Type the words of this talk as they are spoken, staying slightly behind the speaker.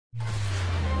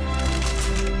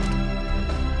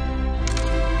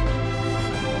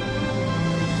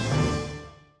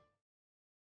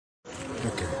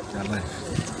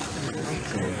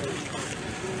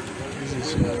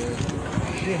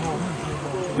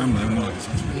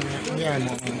Yeah,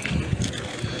 no.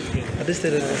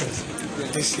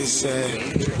 This is a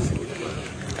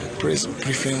press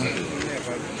briefing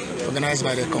organized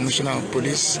by the Commissioner of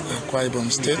Police, Akwa Ibom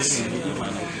State.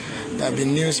 There have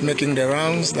been news making the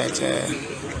rounds that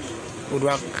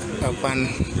Uduak,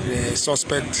 the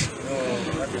suspect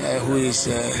who is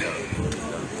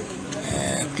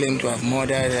claimed to have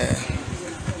murdered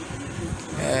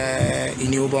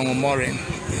Iniobongs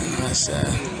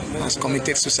has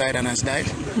committed suicide and has died.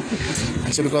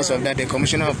 And so because of that, the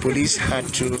Commissioner of Police had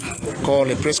to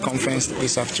call a press conference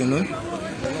this afternoon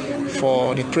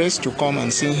for the press to come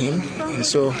and see him. And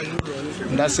so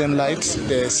in that same light,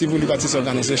 the Civil Liberties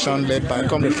Organization led by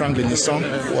Comrade Franklyn Isong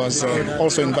was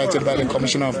also invited by the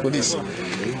Commissioner of Police.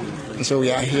 And so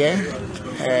we are here.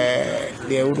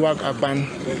 The Uduak Akpan,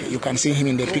 you can see him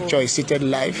in the picture, is seated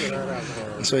live.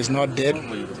 And so he's not dead,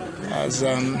 as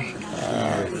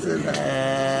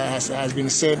has been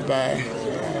said by,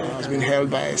 has been held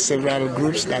by several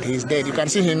groups that he's dead. You can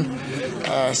see him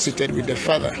seated with the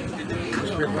father.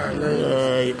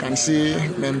 You can see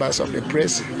members of the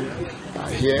press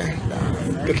here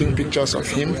taking pictures of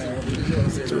him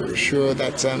to show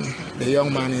that the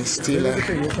young man is still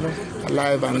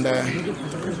alive, and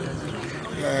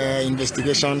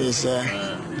investigation is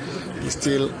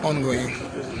still ongoing.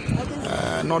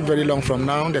 Not very long from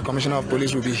now, the Commissioner of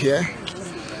Police will be here.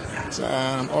 So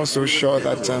I'm also sure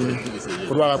that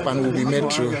Uduak Akpan will be made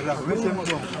to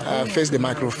face the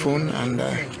microphone and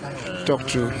talk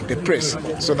to the press,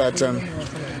 so that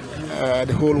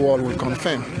the whole world will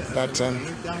confirm that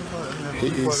he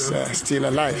is still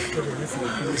alive.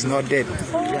 He's not dead.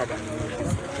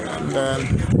 And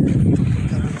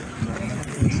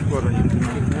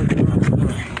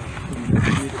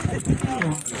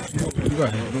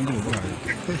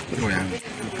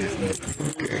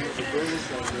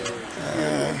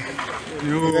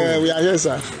we are here,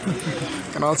 sir.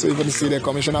 You can also even see the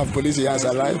Commissioner of Police. He has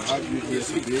arrived.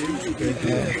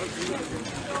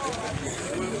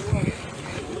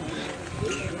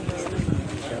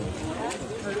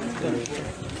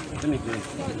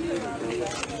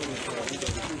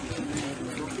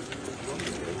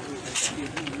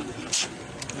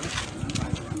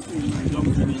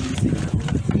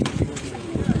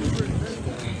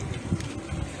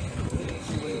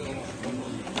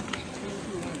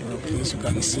 As you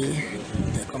can see,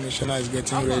 the Commissioner is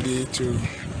getting ready to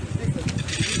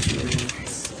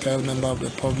tell members of the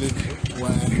public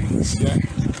why he's here.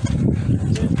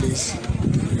 So please,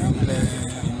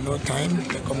 in no time,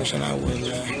 the Commissioner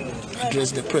will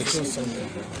address the press.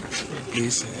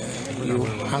 Please, you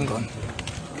hang on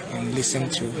and listen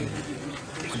to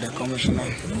what the Commissioner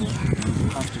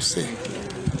has to say.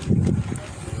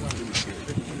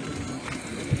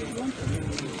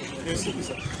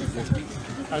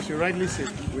 As you rightly said,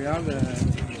 we have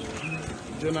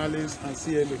journalists and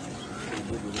CLA.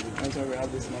 That's why we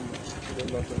have this number.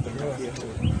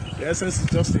 The essence is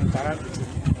just to interact with it.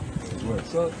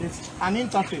 So it's an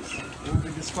interface. We'll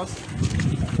be discussing.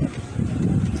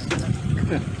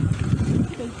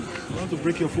 You want to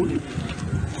break your foot? You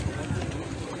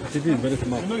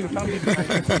know you can't be behind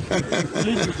us.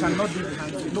 Please, you cannot be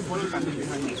behind us. Nobody can be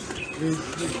behind us.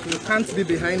 You can't be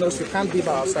behind us. You can't be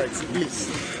by our sides. Please.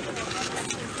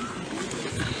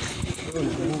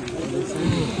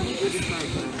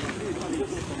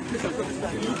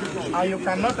 And you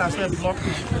cannot as well block it.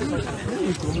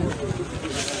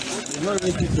 You not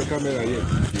even keep the camera here.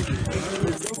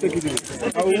 Just take it in.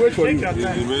 I will wait for you. I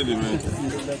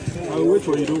will wait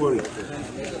for you, don't worry.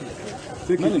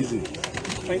 Take it easy.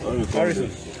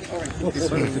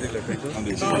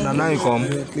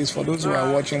 Please, for those who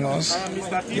are watching us,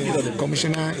 the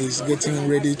Commissioner is getting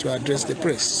ready to address the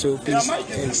press. So please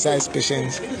exercise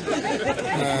patience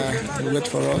and wait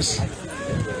for us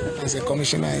as the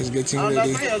Commissioner is getting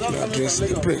ready to address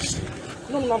the press.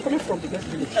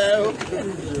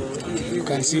 You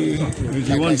can see,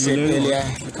 like I said earlier,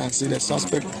 you can see the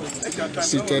suspect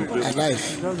seated alive.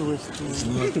 He's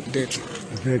not dead.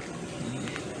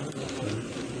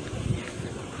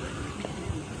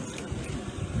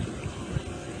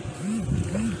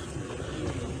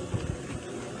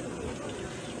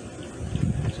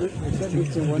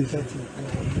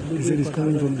 He said it's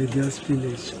coming from the gas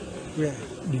village. Where?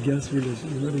 The gas village.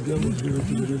 You know the gas village.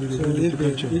 So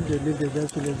if they leave the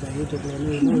gas village, they go to the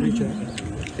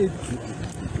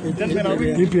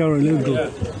let's go.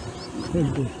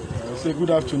 Let's go. Say good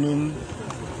afternoon,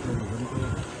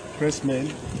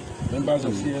 pressmen, members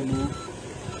of CLO,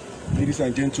 ladies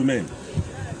and gentlemen.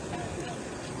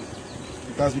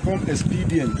 It has become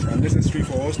expedient and necessary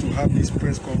for us to have this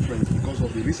press conference because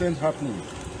of the recent happening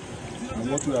and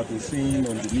what we have been seeing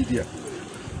on the media.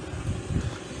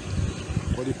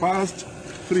 For the past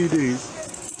 3 days,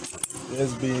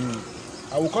 there's been,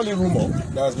 I will call it rumor,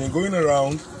 that has been going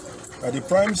around that the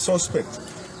prime suspect,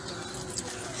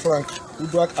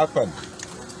 Uduak,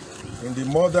 in the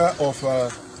murder of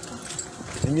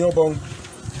Iniobongs,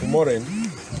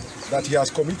 that he has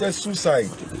committed suicide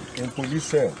in police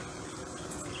cell.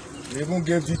 They even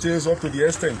gave details up to the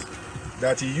extent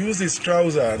that he used his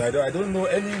trouser, and I don't know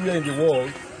anywhere in the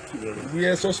world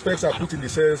where suspects are put in the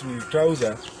cells with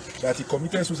trouser, that he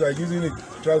committed suicide using a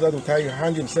trouser to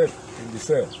hang himself in the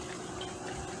cell.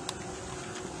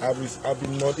 I've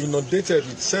been inundated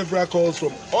with several calls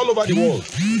from all over the world,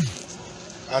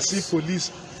 as if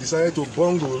police decided to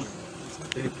bungle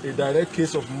a direct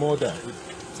case of murder.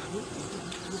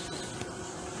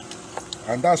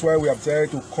 And that's why we have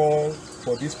decided to call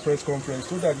for this press conference,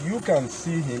 so that you can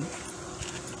see him.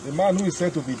 The man who is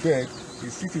said to be dead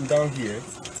is sitting down here,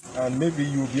 and maybe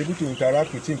you'll be able to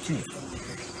interact with him too.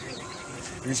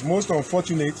 It's most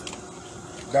unfortunate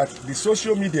that the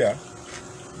social media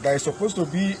that is supposed to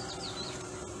be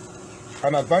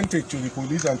an advantage to the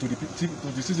police and to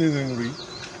the citizenry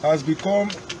has become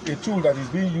a tool that is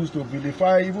being used to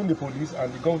vilify even the police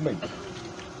and the government.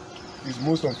 It's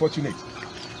most unfortunate.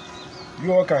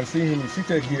 You all can see him, he's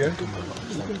seated here.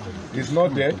 He's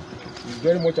not dead. He's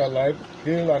very much alive,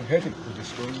 hale and healthy.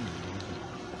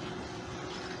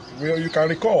 Well, you can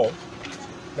recall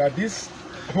that this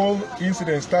whole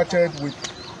incident started with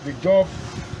the job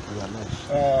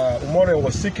Umore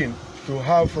was seeking to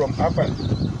have from Apan.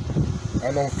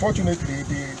 And unfortunately,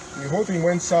 the whole thing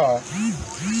went sour.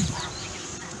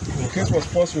 The case was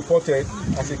first reported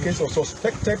as a case of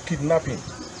suspected kidnapping.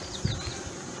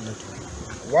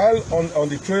 While on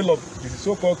the trail of the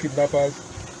so-called kidnappers,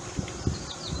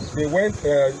 they went,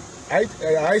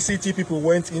 ICT people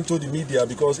went into the media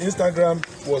because Instagram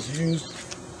was used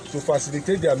to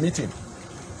facilitate their meeting.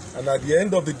 And at the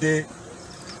end of the day,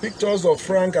 pictures of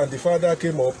Frank and the father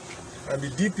came up, and the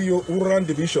DPO Uran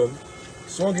division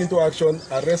swung into action,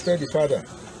 arrested the father.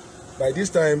 By this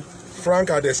time, Frank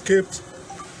had escaped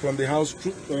from the house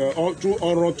through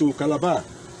Oro to Calabar.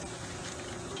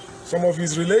 Some of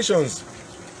his relations,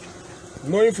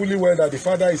 knowing fully well that the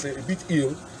father is a bit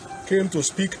ill, came to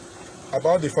speak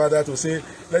about the father to say,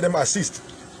 let them assist.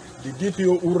 The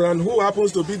DPO Uran, who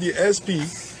happens to be the SP,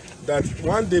 that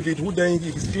one David, who then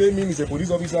is claiming is a police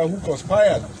officer who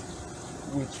conspired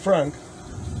with Frank,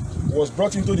 was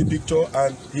brought into the picture,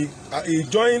 and he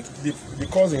joined the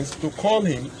cousins to call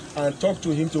him and talk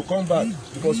to him to come back,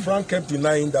 because Frank kept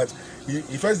denying that.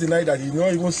 He first denied that he did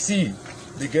not even see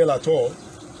the girl at all,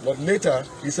 but later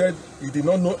he said he did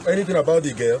not know anything about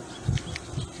the girl.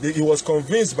 He was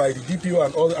convinced by the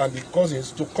DPO and the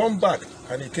cousins to come back,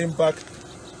 and he came back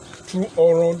through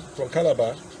Oron from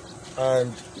Calabar,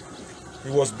 and he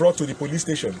was brought to the police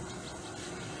station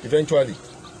eventually.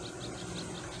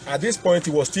 At this point,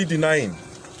 he was still denying.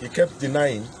 He kept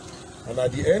denying, and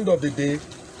at the end of the day,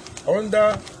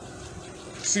 under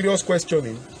serious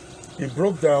questioning, he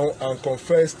broke down and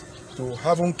confessed to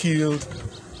having killed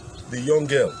the young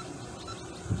girl.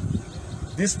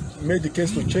 This made the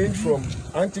case to change from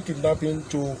anti-kidnapping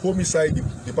to homicide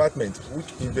department, which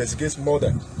investigates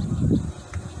murder.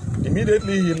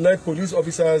 Immediately, he led police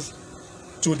officers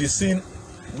to the scene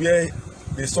where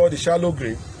they saw the shallow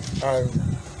grave, and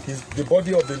the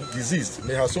body of the deceased,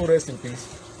 may her soul rest in peace,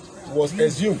 was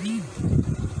exhumed.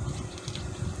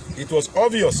 It was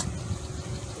obvious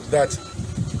that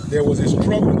there was a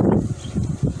struggle.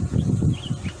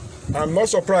 I'm not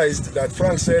surprised that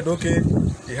Frank said, okay,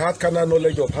 he had carnal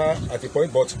knowledge of her at a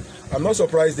point, but I'm not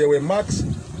surprised there were marks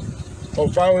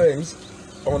of violence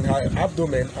on her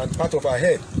abdomen and part of her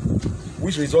head,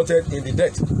 which resulted in the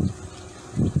death.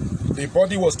 The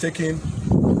body was taken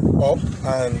up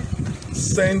and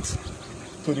sent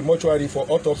to the mortuary for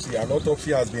autopsy. An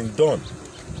autopsy has been done.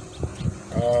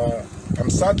 I'm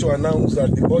sad to announce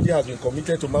that the body has been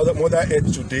committed to Mother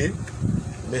Earth today.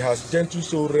 May her gentle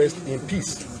soul rest in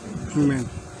peace. Amen.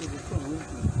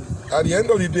 At the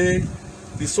end of the day,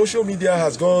 the social media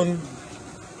has gone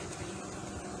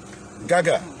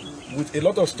gaga with a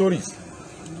lot of stories.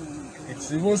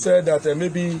 It's even said that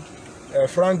maybe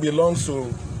Frank belongs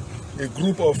to a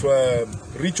group of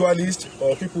ritualists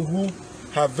or people who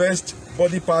harvest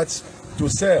body parts to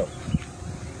sell.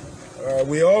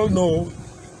 We all know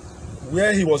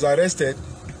where he was arrested,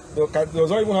 does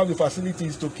not even have the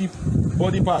facilities to keep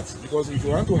body parts, because if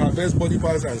you want to harvest body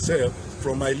parts and sell,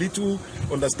 from my little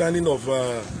understanding of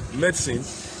medicine,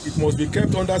 it must be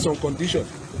kept under some condition.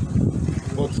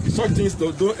 But such things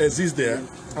don't exist there,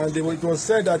 and it was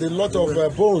said that a lot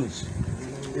of bones,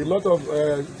 a a lot of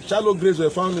shallow graves were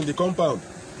found in the compound,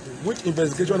 which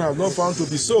investigation have not found to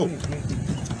be so.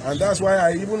 And that's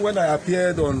why even when I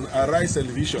appeared on Arise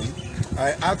Television,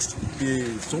 I asked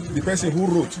the person who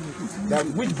wrote that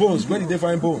which bones, where did they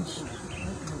find bones?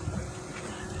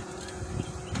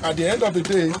 At the end of the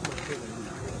day,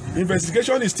 the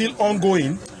investigation is still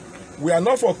ongoing. We are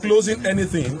not foreclosing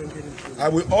anything. I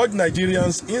will urge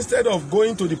Nigerians, instead of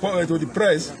going to the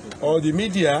press or the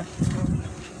media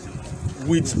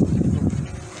with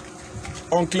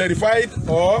unclarified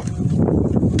or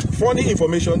funny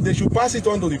information, they should pass it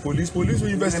on to the police. Police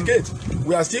will investigate.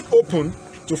 We are still open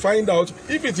to find out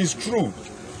if it is true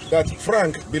that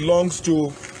Frank belongs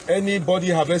to any body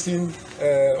harvesting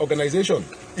organization.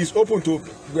 It's open to,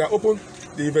 we are open,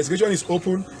 the investigation is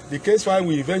open, the case file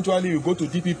will eventually go to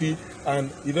DPP, and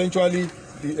eventually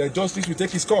the justice will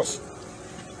take its course.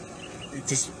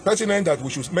 It is pertinent that we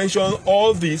should mention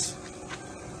all this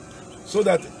so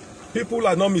that people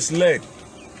are not misled.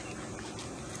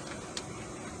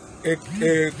 A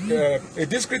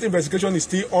discrete investigation is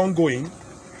still ongoing.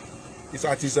 It's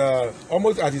at its,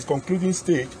 almost at its concluding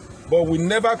stage, but we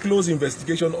never close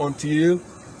investigation until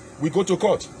we go to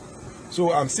court.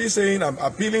 So I'm still saying, I'm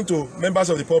appealing to members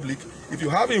of the public, if you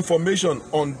have information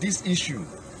on this issue,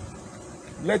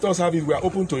 let us have it. We are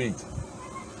open to it.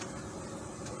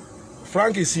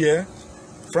 Frank is here.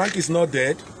 Frank is not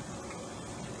dead.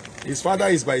 His father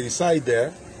is by his side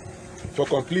there for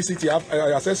complicity,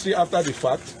 accessory after the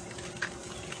fact.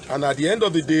 And at the end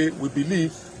of the day, we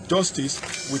believe justice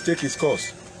will take its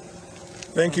course.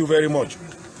 Thank you very much.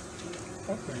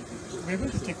 Okay. We're going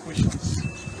to take questions,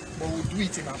 but we'll do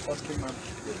it in an orderly manner.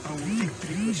 And we'll take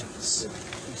 3 questions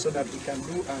so that we can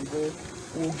do and go.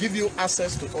 We'll give you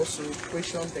access to also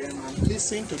question them and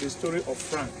listen to the story of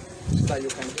Frank so that you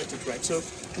can get it right. So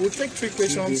we'll take 3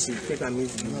 questions.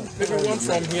 Maybe one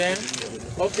from here.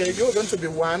 Okay, you're going to be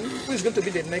 1. Who is going to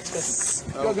be the next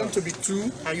person? You're going to be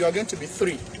 2, and you are going to be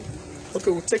 3.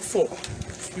 Okay, we'll take 4.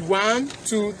 1,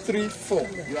 2, 3, 4.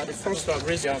 You are the first to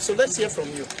raise your hand. So let's hear from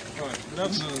you. All right. Good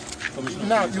afternoon.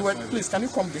 Now, please, can you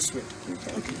come this way?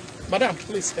 Okay. Madam,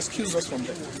 please, excuse us from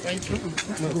there. Thank you.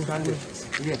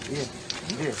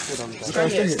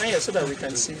 Stand here so that we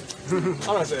can see.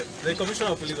 All right, sir. The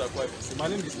Commissioner of Police are quite busy. My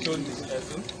name is Tony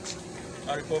Isong.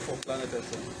 I report from Planet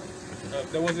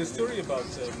FM. There was a story about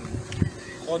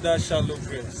other shallow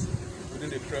graves within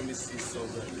the premises of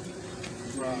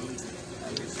Frank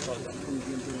and his father.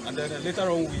 And then later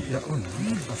on, we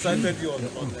cited you on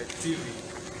TV,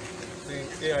 the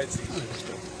AIT,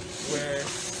 where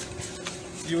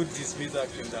you dismissed that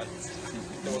claim that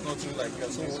there was nothing like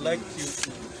that. So we would like you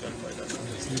to clarify that.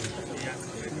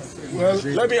 Well,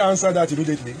 let me answer that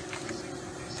immediately.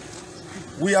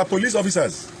 We are police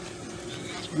officers.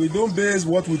 We don't base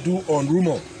what we do on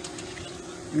rumor.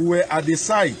 We were at the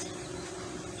site.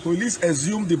 Police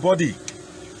exhumed the body.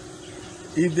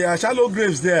 If there are shallow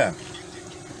graves there,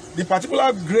 the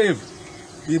particular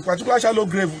shallow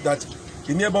grave that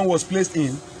Iniobongs was placed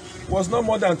in was not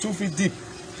more than 2 feet deep.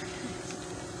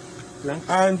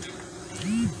 And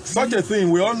such a thing,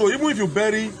 we all know, even if you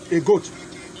bury a goat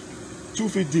 2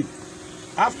 feet deep,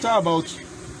 after about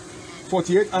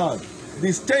 48 hours,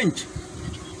 the stench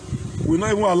will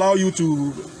not even allow you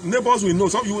to, neighbors will know,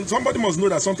 somebody must know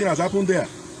that something has happened there.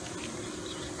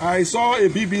 I saw a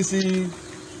BBC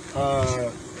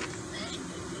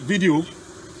video,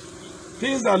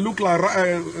 things that look like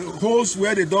holes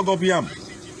where they dug up yam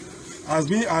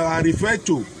are referred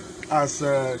to as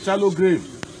shallow grave.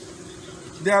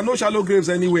 There are no shallow graves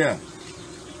anywhere.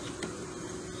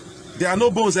 There are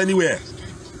no bones anywhere.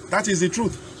 That is the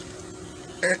truth.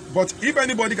 But if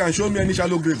anybody can show me any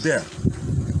shallow grave there,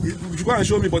 you go and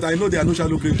show me, but I know there are no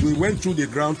shallow graves. We went through the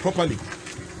ground properly.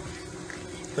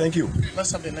 Thank you.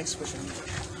 Let's have the next question.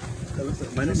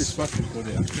 My name is Patrick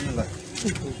Kode. I'm still alive.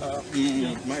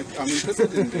 I'm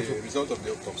interested in the result of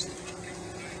the autopsy.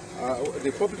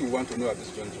 The public will want to know at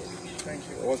this juncture. Thank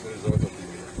you. What's the result of the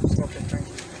autopsy? Okay, thank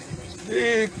you.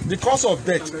 The cause of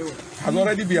death has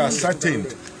already been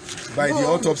ascertained by the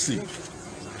autopsy.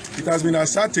 It has been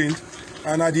ascertained,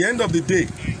 and at the end of the day,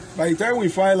 by the time we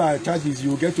file our charges,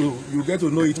 you get to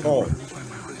know it all.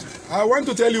 I want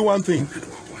to tell you one thing.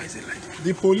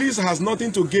 The police has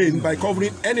nothing to gain by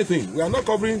covering anything. We are not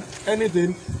covering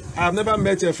anything. I have never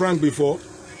met a Frank before.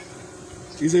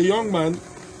 He's a young man.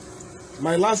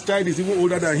 My last child is even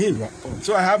older than him.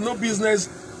 So I have no business.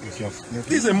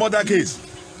 This is a murder case.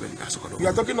 We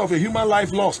are talking of a human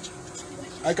life lost.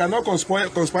 I cannot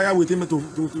conspire with him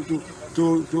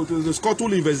to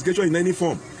scuttle investigation in any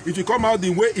form. It will come out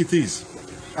the way it is,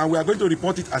 and we are going to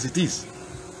report it as it is.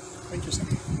 Thank you, sir.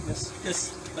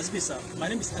 Yes. Sir, my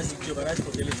name is Isong, I write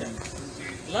for Daily Time.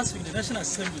 Last week, the National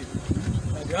Assembly,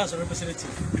 the House of Representatives,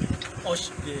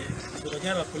 urged the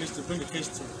General Police to bring the case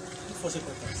to force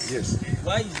headquarters. Yes.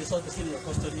 Why is the suspect still in your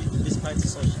custody despite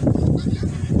such?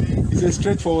 It's a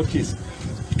straightforward case.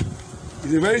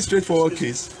 It's a very straightforward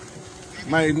case.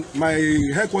 My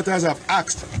headquarters have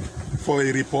asked for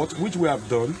a report, which we have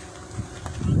done.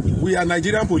 We are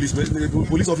Nigerian police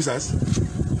officers.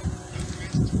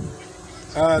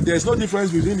 There is no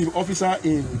difference between the officer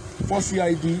in Force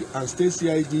CID and State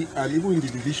CID and even in the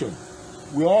division.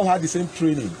 We all had the same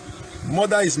training.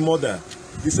 Murder is murder.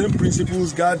 The same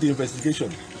principles guide the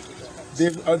investigation.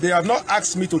 They have not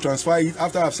asked me to transfer it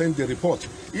after I've sent the report.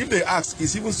 If they ask,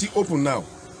 it's even still open now.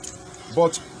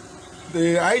 But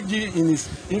the IG, in his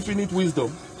infinite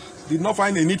wisdom, did not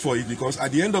find a need for it because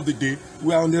at the end of the day,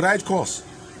 we are on the right course.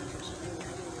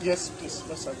 Yes, please,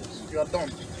 let's have it. You are done.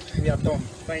 We are done.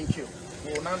 Thank you.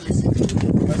 We will now listen to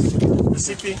the question. The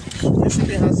CP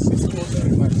has his closing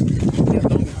remarks. We are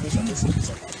done with this and this.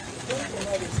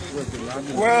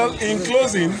 Well, in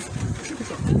closing,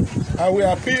 I will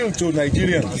appeal to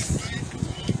Nigerians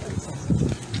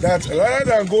that rather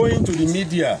than going to the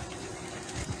media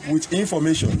with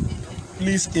information,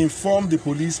 please inform the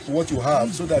police what you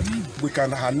have so that we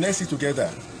can harness it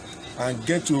together and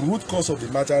get to root cause of the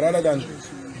matter rather than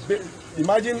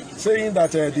imagine saying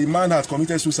that the man has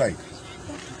committed suicide.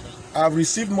 I've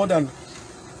received more than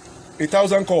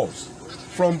 1,000 calls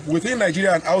from within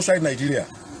Nigeria and outside Nigeria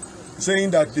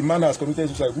saying that the man has committed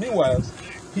suicide. Meanwhile,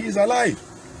 he is alive.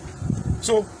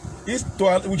 So we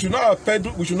should not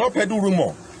peddle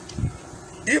rumor.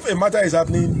 If a matter is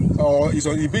happening or is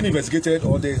being investigated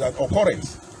or there is an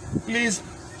occurrence, please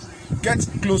get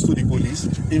close to the police,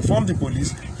 inform the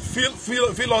police,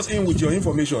 fill us in with your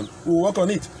information. We will work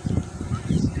on it.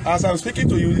 As I'm speaking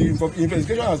to you, the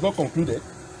investigation has not concluded.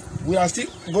 We are still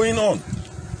going on.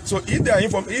 So if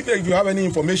you have any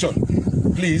information,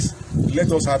 please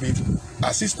let us have it.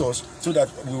 Assist us so that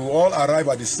we will all arrive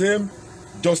at the same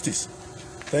justice.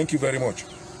 Thank you very much.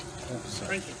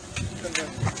 Thank you.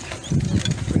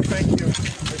 Thank you. We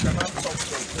can now talk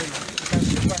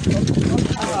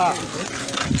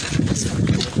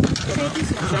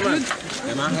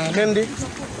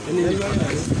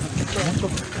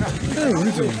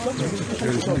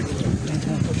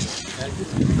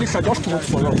Please, I just work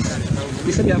for us.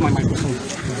 Please let me have my microphone.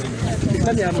 Please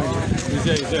let me have my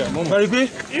microphone. Very good.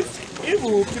 If we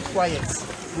will keep quiet,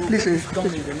 please, go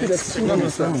in. No,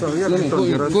 somebody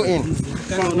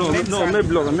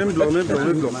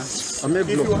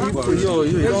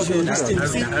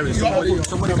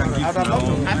can give you.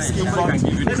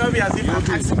 Maybe as if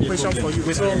I'm asking a question for you.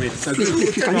 So,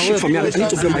 can you shoot for me? I need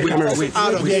to bring my camera.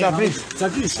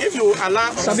 If you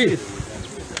allow us. Sabi,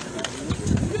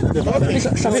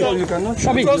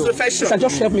 sir,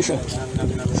 just help me, sir.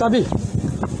 Sabi.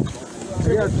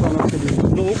 Let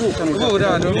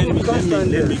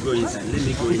me go inside.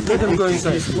 Let him go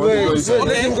inside. Wait,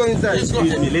 let him go inside.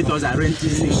 Excuse me, let us arrange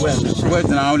this thing well. Wait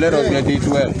now, let us get it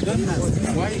well.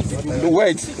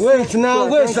 Wait now,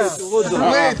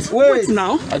 wait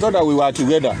now. I thought that we were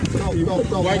together.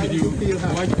 Why did you?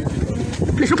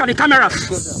 Please look at the cameras.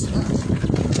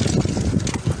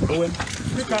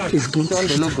 Please don't turn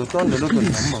the logo.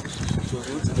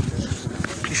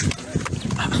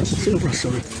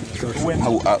 Sorry. Don't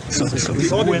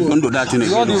do that in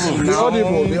What do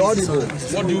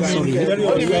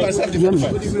you mean?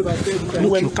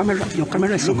 Look, your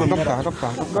camera is on.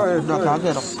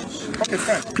 Okay,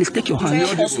 fine. Please take your hand.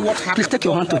 Please take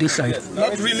your hand to this side.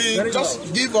 Not really.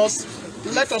 Just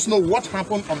let us know what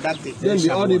happened on that day. Then be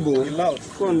audible. Loud.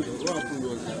 What happened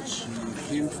was that she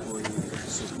came for a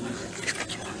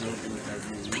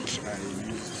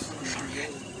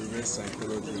reverse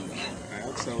psychology. I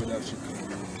asked her whether she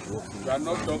can work. You are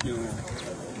not talking.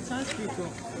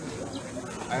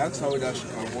 I asked her whether she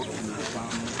can work in a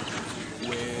farm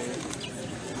where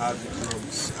hard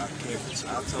drugs are kept. I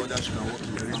asked her whether she can work in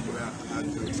a range where hard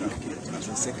drugs are kept as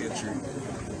a secretary.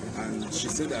 And she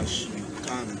said that she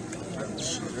can and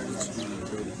she's ready to do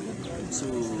the job. So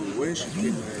when she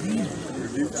came, I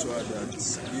revealed to her that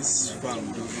this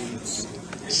farm doesn't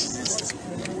exist.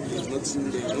 There's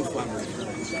nothing, there's no farm like that.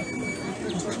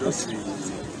 It's just a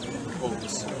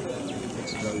house.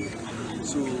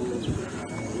 So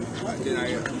then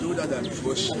I told her that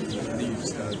before she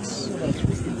leaves that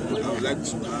I would like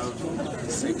to have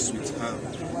sex with her,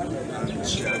 and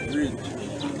she agreed,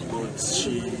 but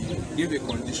she gave a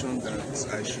condition that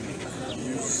I should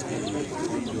use a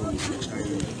condom, which I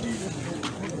did,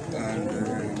 and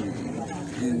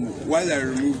while I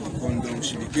removed the condom,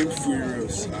 she became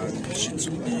furious and she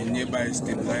took the nearby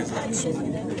stabilizer to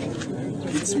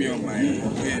hit me on my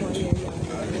head, and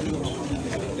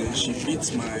then she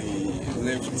beat my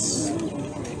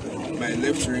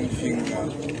left ring finger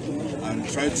and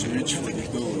tried to reach for the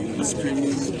door,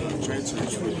 screaming and tried to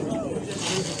reach for the door.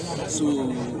 So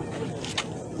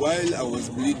while I was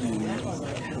bleeding,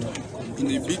 in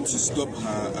a bid to stop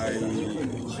her, I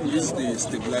used the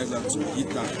stabilizer to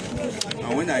hit her,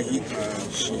 and when I hit her,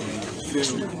 she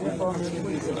fell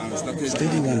and started.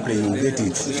 Steady one playing, get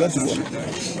it.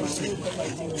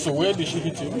 So where did she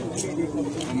hit you?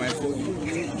 On my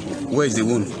forehead. Where is the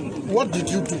wound? What did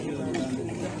you do?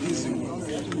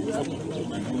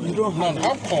 You don't know.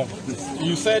 How come?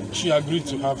 You said she agreed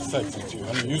to have sex with you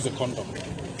and you used a condom.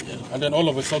 And then all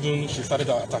of a sudden she started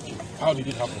to attack you. How did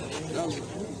it happen?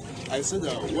 I said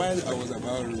that while I was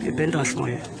about to bend us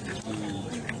more.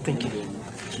 Thank you.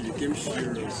 She became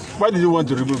furious. Why did you want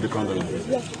to remove the condom?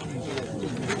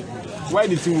 Why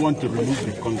did you want to remove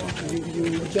the condom?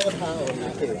 You got her on her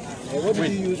head. What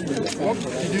did you use to hit her? What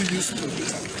did you use to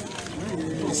hit her?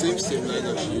 The same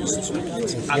stabilizer she used to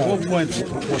hit me. At what point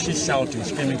was she shouting,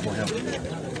 screaming for help?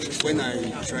 When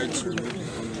I tried to remove the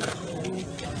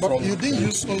condom. But you didn't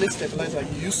use only stabilizer,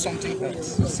 you used something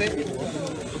else. Say it.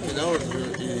 Okay, that was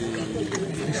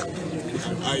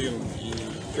an iron,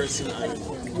 a pressing iron.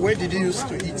 Where did you use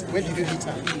to hit? Where did you hit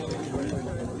her?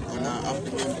 On her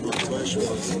abdomen block, where she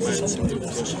was biting me,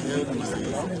 so she held my head,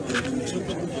 she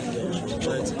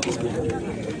tried to hit me.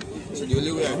 So the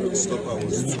only way I could stop her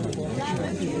was to...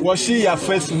 Was she your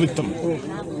first victim?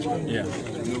 Yeah.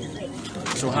 No.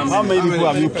 So how many people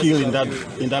have you killed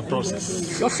in that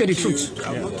process? Just say the truth.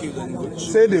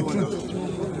 Say the truth.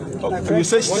 You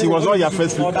said she was not your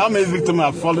first victim. How many victims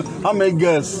have followed? How many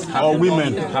girls or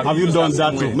women have you done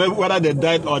that to? Maybe whether they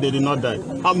died or they did not die.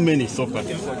 How many so far?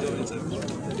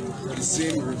 The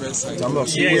same reverse side.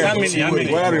 Yeah, how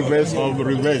many? Where reverse or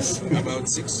reverse? About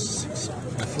six.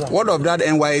 What of that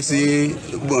NYC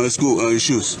school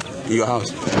shoes in your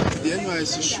house? The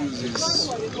NYC shoes is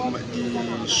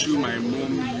the shoe my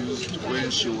mom used when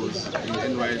she was in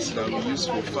NYC that we used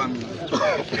for family.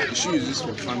 The shoe is used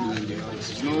for family in the house.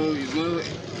 It's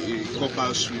not a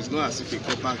copper shoe. It's not as if a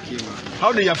copper came out.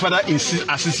 How did your father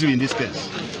assist you in this case?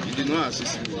 He did not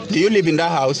assist me. Do you live in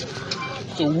that house?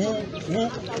 So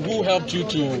who helped you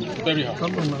to bury her?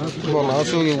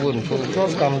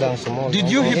 Just calm down some more. Did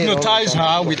you hypnotize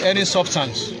her with any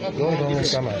substance? Don't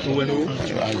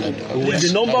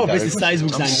The number of exercise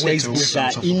books and textbooks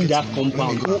are in that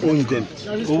compound. Who owns them?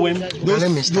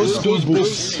 Those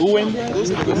books. Who owns them?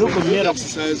 Those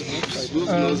exercise books, those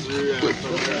nursery and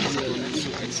primary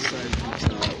exercise books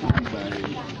are owned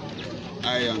by I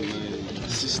and my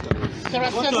sister. There are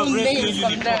 7 names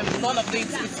on them. None of them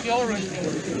is your own.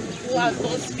 Who has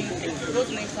those people? Those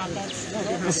names are not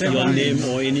Your name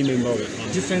or any member of the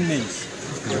family. Different names.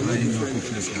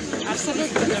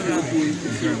 absolutely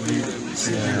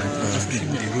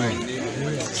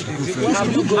Have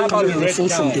you got the phone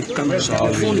from the camera? The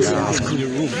phone is in the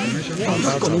room.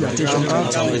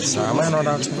 Am I not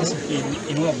out?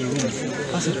 In one of the rooms.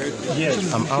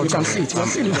 Yes. I'm out. You can see it.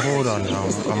 Hold on now.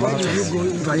 I'm out.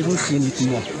 You can even see it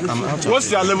more. I'm out.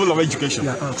 What's your level of education?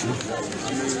 Yeah, out.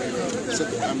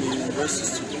 I'm in university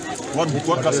student. What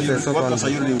class are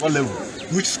you in? What level?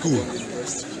 Which school?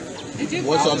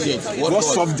 What subject? What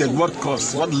subject? What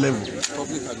course? What level?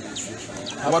 Public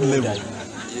administration. What level?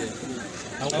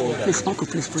 Please, uncle,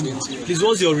 please bring it. Please,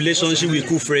 what's your relationship with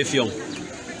Kufre Fion?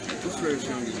 Kufre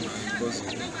Fion is my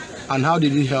cousin. And how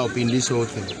did he help in this whole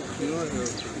thing?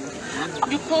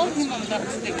 You called him on that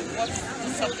day. What's the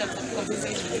subject of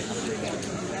conversation?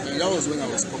 And that was when I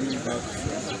was coming back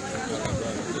from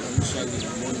Calabar. Initially in the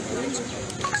morning I went to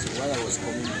Calabar. So while I was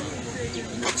coming back,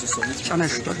 to submit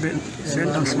Challenge, bend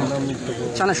down small.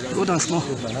 Challenge, go down small.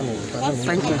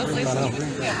 Thank you.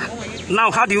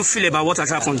 Now, how do you feel about what has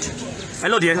happened?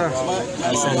 Hello, dear.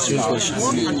 I sense your question.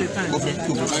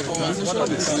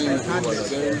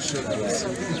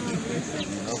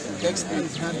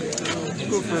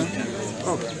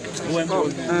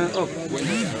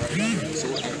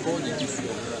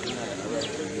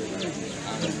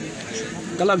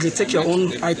 Galaxy, take your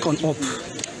own icon up.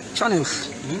 Channels,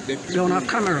 you're on our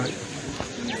camera.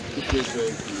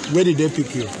 Where did they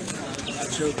pick you?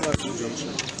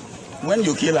 When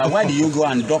you kill her, why do you go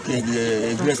and dock a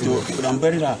grave to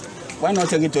bury her? Why not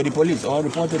take it to the police or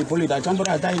report to the police that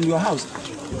somebody has died in your house? I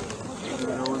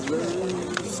was very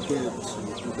scared to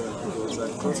do that because I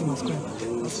thought it was going to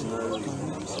be a scenario.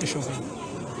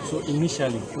 So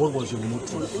initially, what was your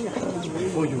motive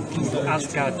before you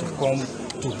asked her to come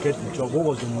to get the job? What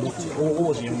was the motive? What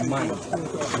was your mind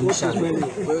initially?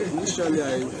 Well, initially,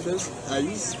 I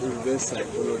used reverse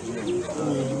psychology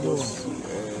because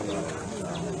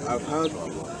I've had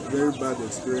very bad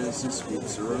experiences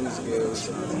with runs girls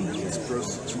and with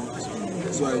prostitutes.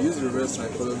 So I used reverse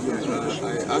psychology and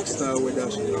I asked her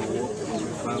whether she can work in a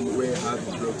farm where hard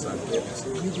drugs are kept,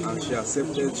 and she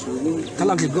accepted. She won't take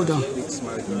my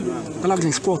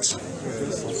marijuana. Sports.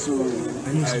 So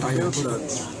I felt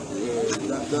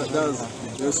that that's the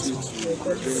best way to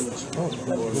prevent.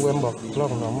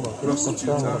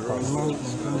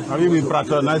 Have you been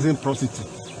patronizing prostitutes?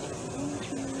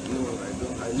 No,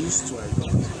 I used to. I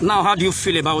don't. Now, how do you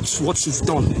feel about what you've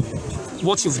done?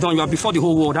 What you've done, you are before the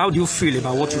whole world. How do you feel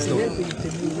about what you've done?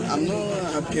 I'm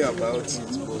not happy about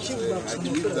it, but I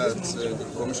believe that the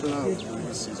Commissioner of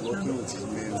Police is working with his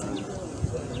men.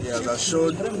 He has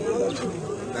assured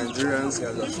Nigerians, he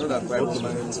has assured our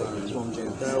government and the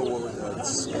entire world that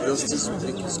justice will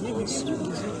take its course.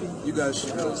 You guys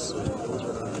should just...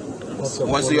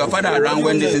 Was your father around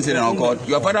when this incident occurred?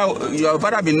 Your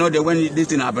father been not there when this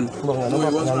thing happened? No, he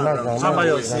wasn't around.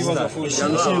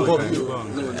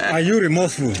 Are you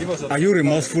remorseful? Are you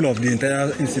remorseful of the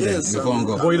entire incident? Yes,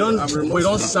 but you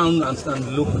don't sound and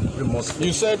look remorseful.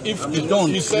 You said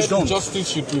justice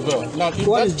should prevail. Now, if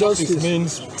that justice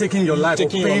means taking your life,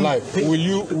 will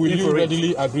you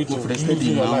readily agree to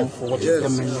losing your life for what you've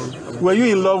done? Were you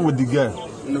in love with the girl?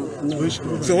 No.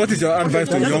 So what is your advice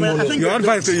to young men? Your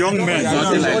advice to young men?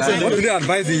 What do you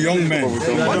advise the young men?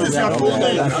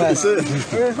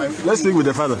 Let's speak with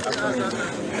the father.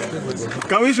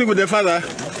 Can we speak with the father?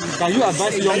 Can you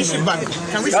advise the young men?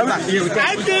 Can we speak back?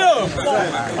 Thank you.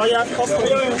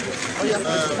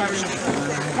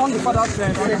 On the father's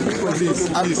friend.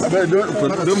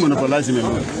 Don't monopolize him.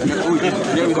 On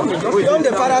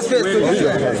the father's face.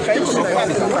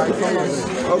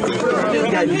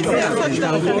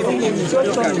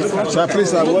 Sir,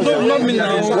 please,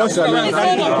 what's your name?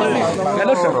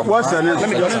 What's your name? Let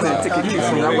me just take it.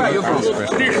 Where are you from?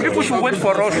 People should wait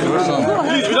for us.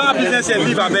 Please, we don't have business here.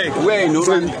 Leave our bag. Where in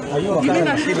Uduak?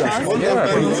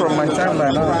 From my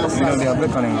timeline now, they are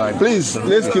beckoning like. Please,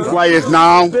 let's keep quiet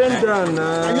now.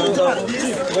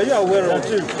 Were you aware of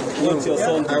it? What's your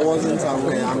son? I wasn't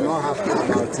aware. I'm not happy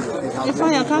about it. If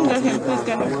I can't get him, please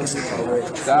get him.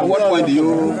 At what point do you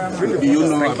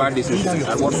know about this incident?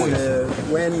 At what point?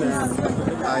 When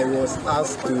I was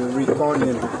asked to recall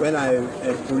him, when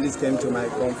police came to my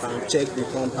compound, checked the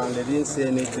compound, they didn't say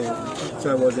anything.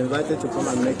 So I was invited to come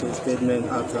and make a statement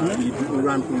at the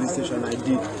Uduak police station. I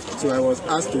did. So I was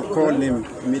asked to call him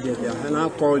immediately, and I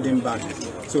called him back.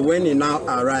 So when he now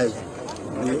arrived,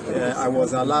 I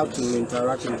was allowed to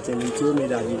interact with him. He told me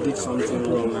that he did something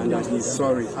wrong and that he's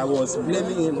sorry. I was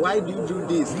blaming him. Why do you do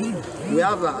this? You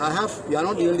are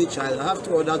not the only child. I have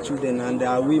 2 other children, and they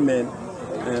are women.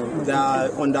 They are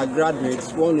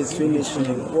undergraduates. One is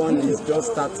finishing. One is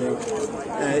just starting.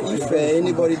 If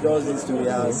anybody does this to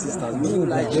their sisters, would you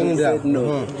like him? He said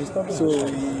no. So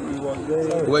he was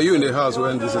very... Were you in the house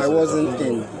when this? I wasn't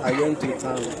in. I went to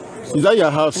town. Is that your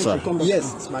house, sir?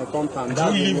 Yes, it's my compound.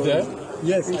 Do you live there?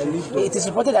 Yes, I live there. It is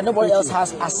reported that nobody else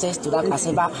has access to that, has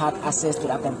ever had access to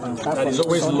that compound. That is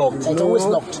always locked. It's always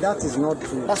locked. That is not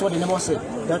true. That's what the neighbor said.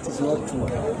 That is not true.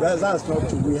 That's not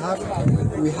true. We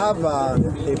have a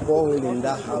borehole in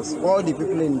that house. All the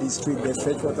people in the street, they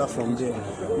fetch water from there.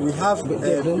 We have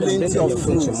plenty of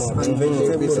fruits and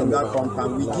vegetables in that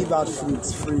compound. We give out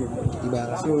fruits free.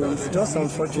 So it's just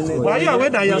unfortunate. Why are you aware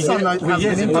that your son has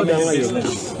been into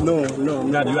this? No.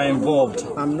 That you are involved.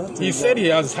 I'm not. He said he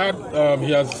has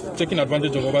taken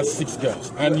advantage of over 6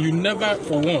 girls, and you never,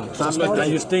 for one, suspect that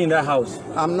you stay in that house.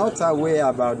 I'm not aware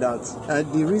about that.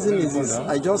 The reason is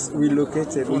I just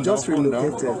relocated. We just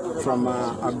relocated from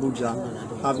Abuja.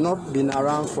 I've not been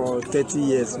around for 30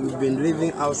 years. We've been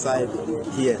living outside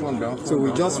here. So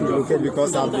we just relocated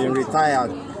because I've been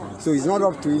retired. So it's not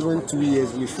up to even 2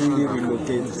 years we fully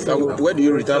relocate. So where do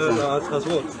you retire from? As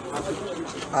what?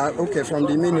 Okay, from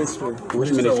the ministry.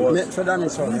 Which ministry? Federal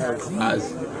Ministry of Health.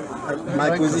 As?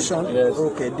 My position? Yes.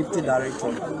 Okay, Deputy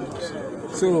Director.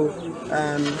 So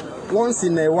once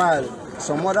in a while,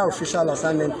 some other official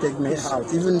assignment take me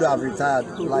out, even though I've retired.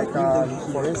 Like,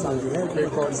 for instance, the health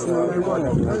records one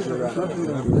of Nigeria,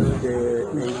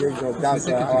 they engage us. That's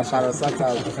our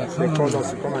parastatals. They call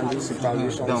us to come and do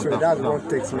supervision. So that's what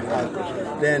takes me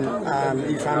out. Then,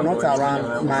 if I'm not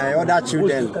around, my other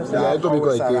children, they are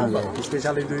always around,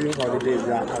 especially during holidays.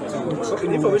 They are at so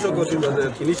the information got in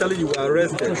that initially you were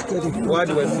arrested while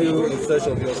you were still in search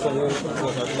of your son who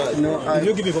was at large. No, did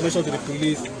you give information to the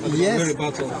police?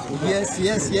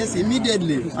 Yes.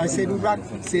 Immediately, I said,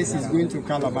 Uduak says he's going to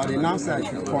Calabar. They now said I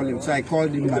should call him. So I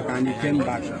called him back and he came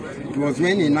back. It was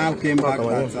when he now came back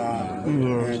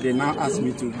that they now asked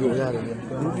me to go.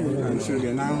 And so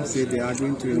they now say they are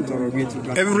going to interrogate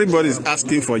Uduak. Everybody is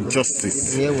asking for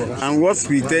justice. And what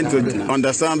we tend to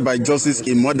understand by justice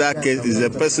in murder case is a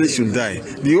person should die.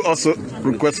 Do you also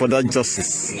request for that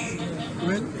justice?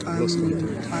 Well,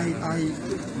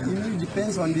 it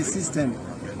depends on the system.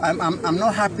 I'm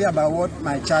not happy about what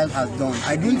my child has done.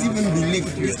 I don't even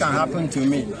believe this can happen to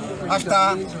me. After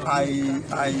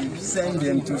I send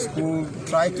them to school,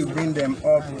 try to bring them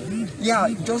up.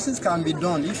 Yeah, justice can be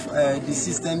done if the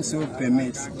system so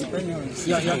permits.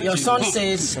 Your son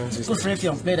says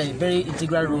Kufrefion played a very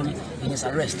integral role in his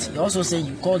arrest. You also say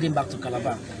you called him back to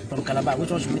Calabar, from Calabar. Which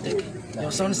one should we take?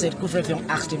 Your son said Kufrefion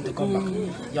asked him to come back.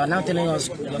 You are now telling us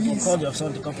you called your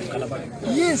son to come from Calabar.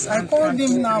 Yes, I called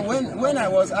him now. When I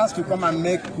was asked to come and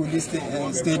make police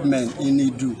statement in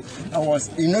Idu,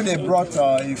 they brought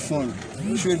a phone,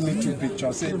 showed me 2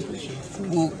 pictures, said,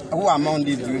 who among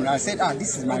the doing? I said,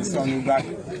 this is my son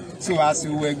Uduak. So as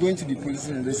we were going to the police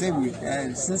station, they said,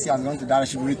 since he has gone to that, I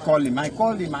should recall him. I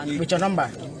called him and with your number?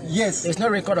 Yes. There's no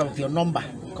record of your number.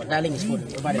 Dialing his phone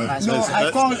over the past. No,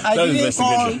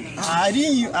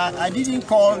 I didn't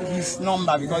call his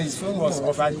number because his phone was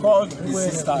off. I called his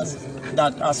sisters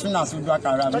that as soon as Uduak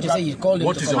arrived. What you say you call him?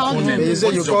 What is your phone name? You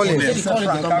said you call him.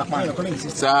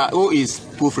 Sir, who is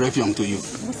Kufrefion to you?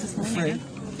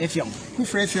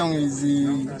 Kufrefion is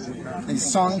a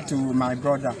son to my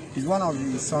brother. He's one of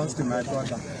the sons to my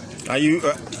brother. Are you?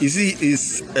 Is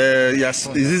this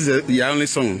your only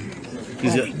son?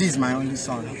 This is my only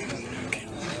son.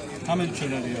 How many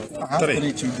children do you have? I have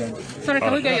 3 children. Sorry,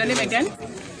 can we get your name again?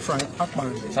 Frank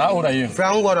Akpan. So how old are you?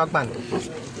 Frank Akpan.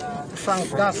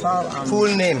 Frank, that's how I'm...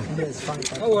 Full name. Yes, Frank.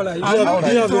 How old are you? Do you have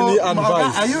any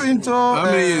advice? Are you into... How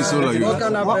many years old are you?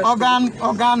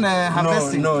 Organ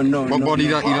harvesting? No. But it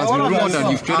has been rumored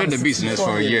that you've traded the business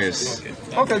for years.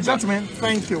 Okay, gentlemen,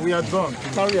 thank you. We are done.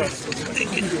 Carry us.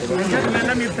 Gentlemen,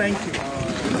 let me thank you.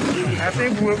 I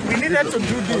think we needed to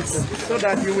do this so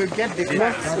that you will get the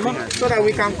facts, so that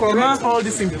we can correct all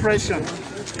this impression,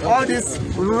 all this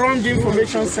wrong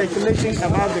information circulating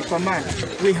about the command.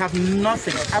 We have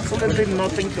nothing, absolutely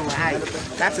nothing to hide.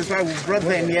 That is why we brought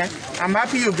them here. I'm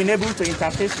happy you've been able to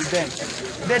interface with them.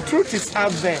 The truth is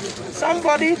out there.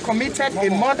 Somebody committed a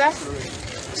murder,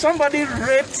 somebody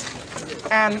raped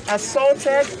and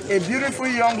assaulted a beautiful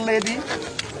young lady,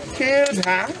 killed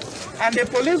her, and the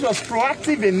police was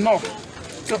proactive enough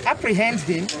to apprehend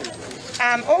him.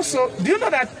 And also, do you know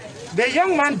that the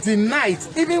young man denied,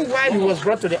 even while he was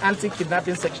brought to the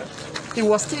anti-kidnapping section, he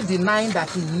was still denying that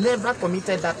he never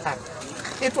committed that act.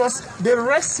 It was the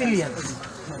resilience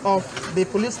of the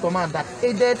police command that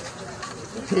aided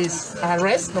his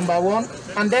arrest, number one,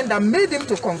 and then that made him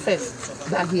to confess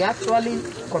that he actually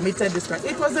committed this crime.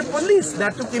 It was the police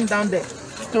that took him down there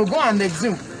to go and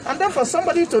exhume. And then for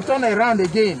somebody to turn around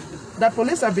again, the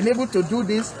police have been able to do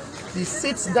this. He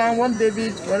sits down, one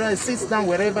David, wherever he sits down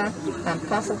wherever, and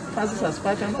passes as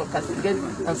passion to castigate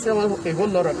and say a whole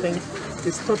lot of things.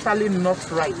 It's totally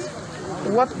not right.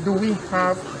 What do we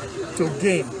have to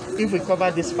gain if we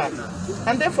cover this fact?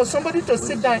 And then for somebody to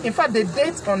sit down, in fact, the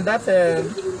date on that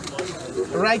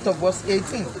write-up was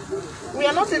 18. We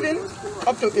are not even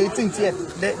up to 18th yet.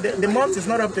 The month is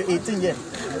not up to 18 yet.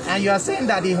 And you are saying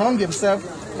that he hung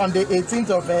himself on the 18th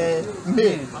of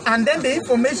May. And then the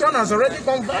information has already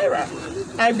gone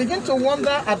viral. I begin to wonder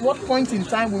at what point in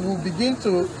time we will begin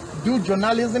to do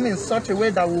journalism in such a way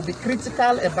that we'll be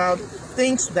critical about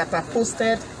things that are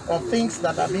posted or things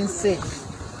that are being said.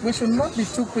 We should not be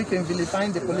too quick in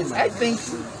vilifying the police. I think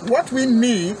what we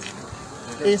need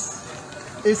is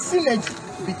a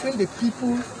synergy between the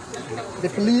people, the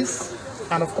police,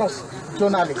 and of course,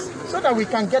 journalists, so that we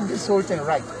can get this whole thing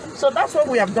right. So that's what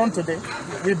we have done today.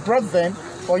 We brought them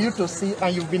for you to see,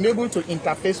 and you've been able to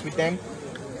interface with them.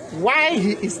 Why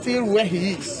he is still where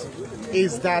he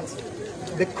is that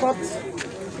the courts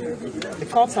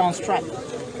are on strike.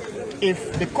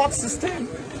 If the court system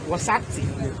was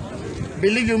active,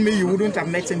 believe you me, you wouldn't have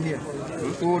met him here.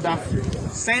 We would have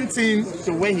sent him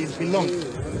to where he belongs.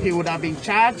 He would have been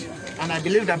charged And I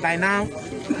believe that by now,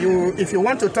 if you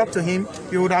want to talk to him,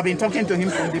 you would have been talking to him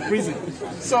from the prison.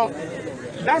 So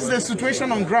that's the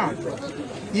situation on ground.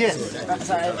 Yes.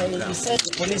 You said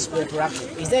the police were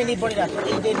proactive. Is there anybody that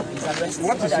aided his arrest?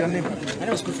 What is your name? My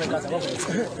name is Kufre Kata.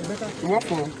 You work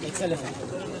for? Excellent.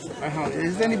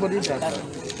 Is there anybody that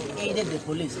aided the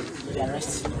police in the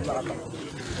arrest?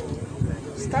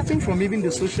 Starting from even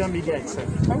the social media itself,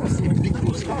 that was a big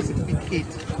post, that was a big aid.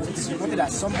 It is reported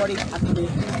that somebody actually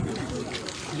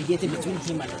mediated between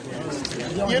him and the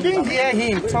police. You didn't hear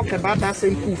him talk about that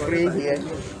same Kufre here.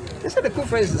 They said the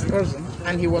Kufre is his cousin,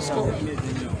 and he was called.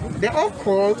 They all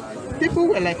called. People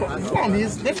were like, "Mom,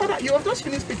 the father." You have just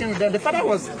finished speaking with them. The father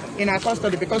was in our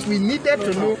custody because we needed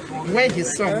to know where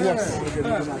his son was,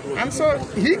 and so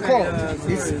he called.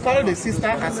 He called the sister,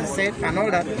 as he said, and all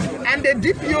that. And the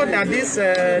DPO that this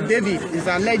David is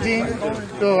alleging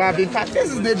to have been caught.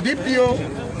 This is the DPO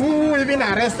who even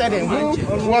arrested him,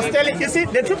 who was telling. You see,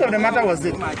 the truth of the matter was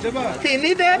this: he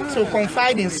needed to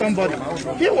confide in somebody.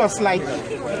 He was like,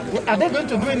 "Are they going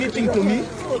to do anything to me?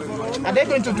 Are they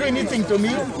going to do anything to me?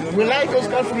 Will I go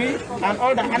scot-free?" And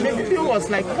all that. And the DPO was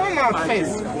like, "Come out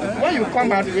first. When you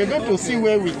come out, we're going to see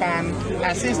where we can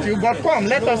assist you. But come,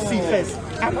 let us see first."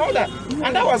 And all that.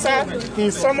 And that was how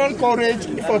he summoned courage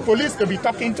for police to be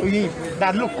talking to him.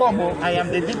 That, "Look, come, I am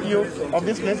the DPO of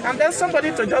this place." And then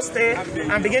somebody to just stay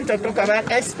and begin to talk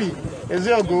about SP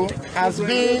Eziogo as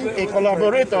being a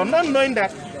collaborator, not knowing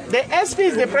that the SP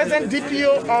is the present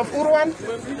DPO of Uruan.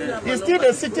 He's still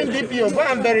the sitting DPO. Go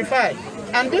and verify.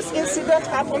 And this incident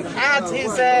happened at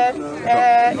his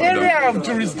area of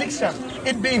jurisdiction.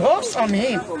 It behoves on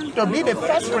him to be the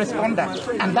first responder,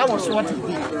 and that was what he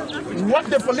did. What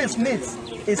the police needs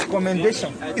is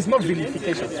commendation. It's not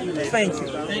vilification. Thank you.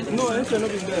 No, it's not so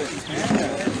different.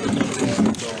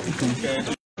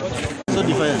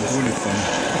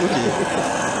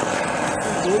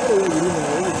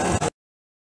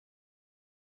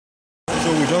 So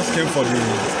we just came for the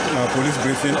police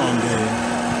briefing on the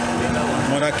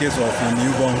murder case of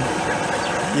Iniobongs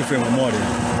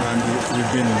and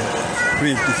we've been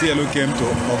briefed. The CLO came to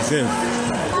observe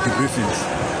the briefings.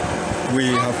 We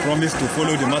have promised to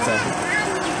follow the matter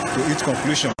to its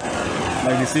conclusion.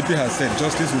 Like the CP has said,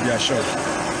 justice will be assured.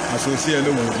 And so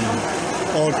CLO will be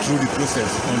all through the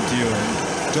process until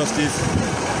justice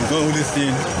is not only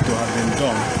seen to have been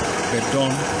done, but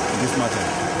done in this matter.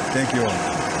 Thank you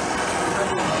all.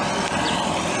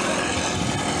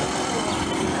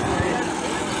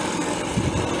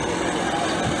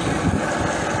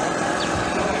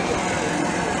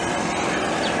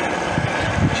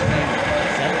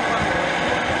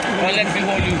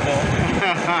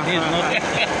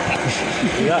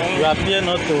 You appear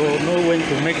not to know when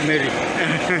to make merry,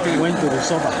 when to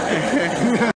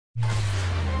recover.